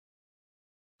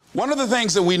One of the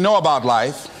things that we know about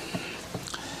life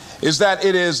is that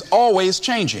it is always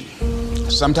changing.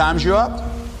 Sometimes you're up,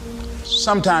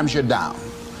 sometimes you're down.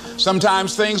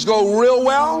 Sometimes things go real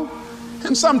well,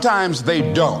 and sometimes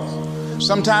they don't.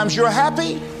 Sometimes you're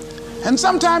happy, and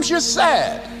sometimes you're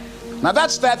sad. Now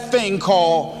that's that thing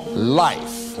called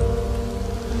life.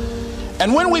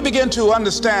 And when we begin to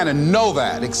understand and know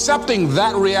that, accepting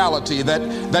that reality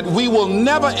that we will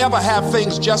never ever have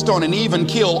things just on an even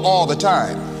keel all the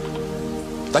time,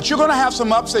 that you're going to have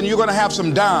some ups and you're going to have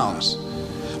some downs.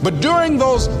 But during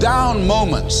those down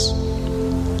moments,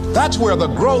 that's where the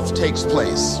growth takes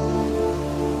place.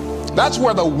 That's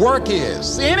where the work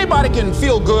is. See, anybody can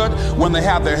feel good when they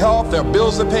have their health, their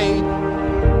bills are paid.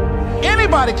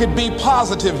 Anybody could be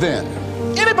positive then.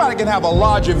 Anybody can have a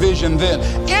larger vision then.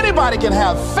 Anybody can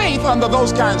have faith under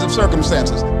those kinds of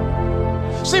circumstances.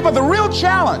 See, but the real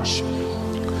challenge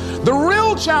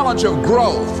of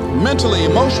growth, mentally,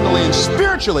 emotionally, and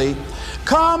spiritually,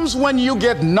 comes when you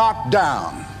get knocked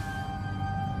down.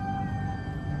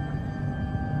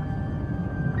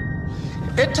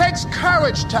 It takes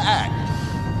courage to act.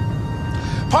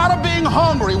 Part of being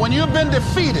hungry when you've been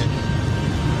defeated,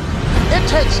 it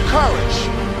takes courage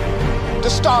to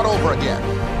start over again.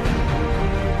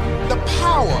 The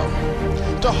power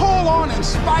to hold on in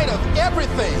spite of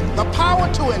everything, the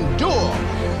power to endure.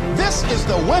 This is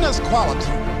the winner's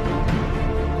quality.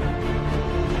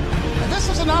 And this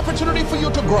is an opportunity for you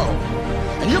to grow.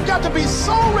 And you've got to be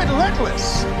so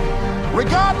relentless,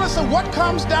 regardless of what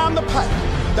comes down the pipe,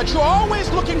 that you're always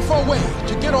looking for a way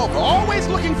to get over, always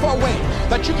looking for a way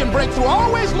that you can break through,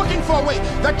 always looking for a way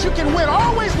that you can win,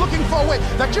 always looking for a way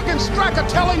that you can strike a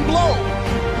telling blow.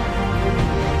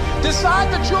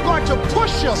 Decide that you're going to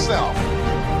push yourself.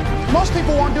 Most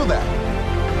people won't do that.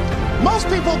 Most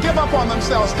people give up on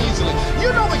themselves easily.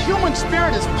 You know the human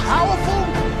spirit is powerful.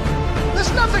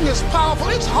 There's nothing as powerful.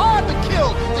 It's hard to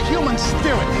kill the human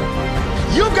spirit.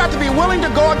 You've got to be willing to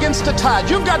go against the tide.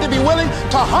 You've got to be willing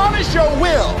to harness your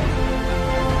will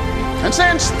and say,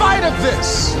 in spite of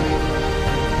this,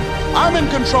 I'm in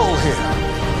control here.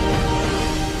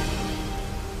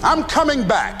 I'm coming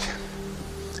back,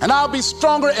 and I'll be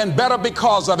stronger and better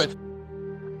because of it.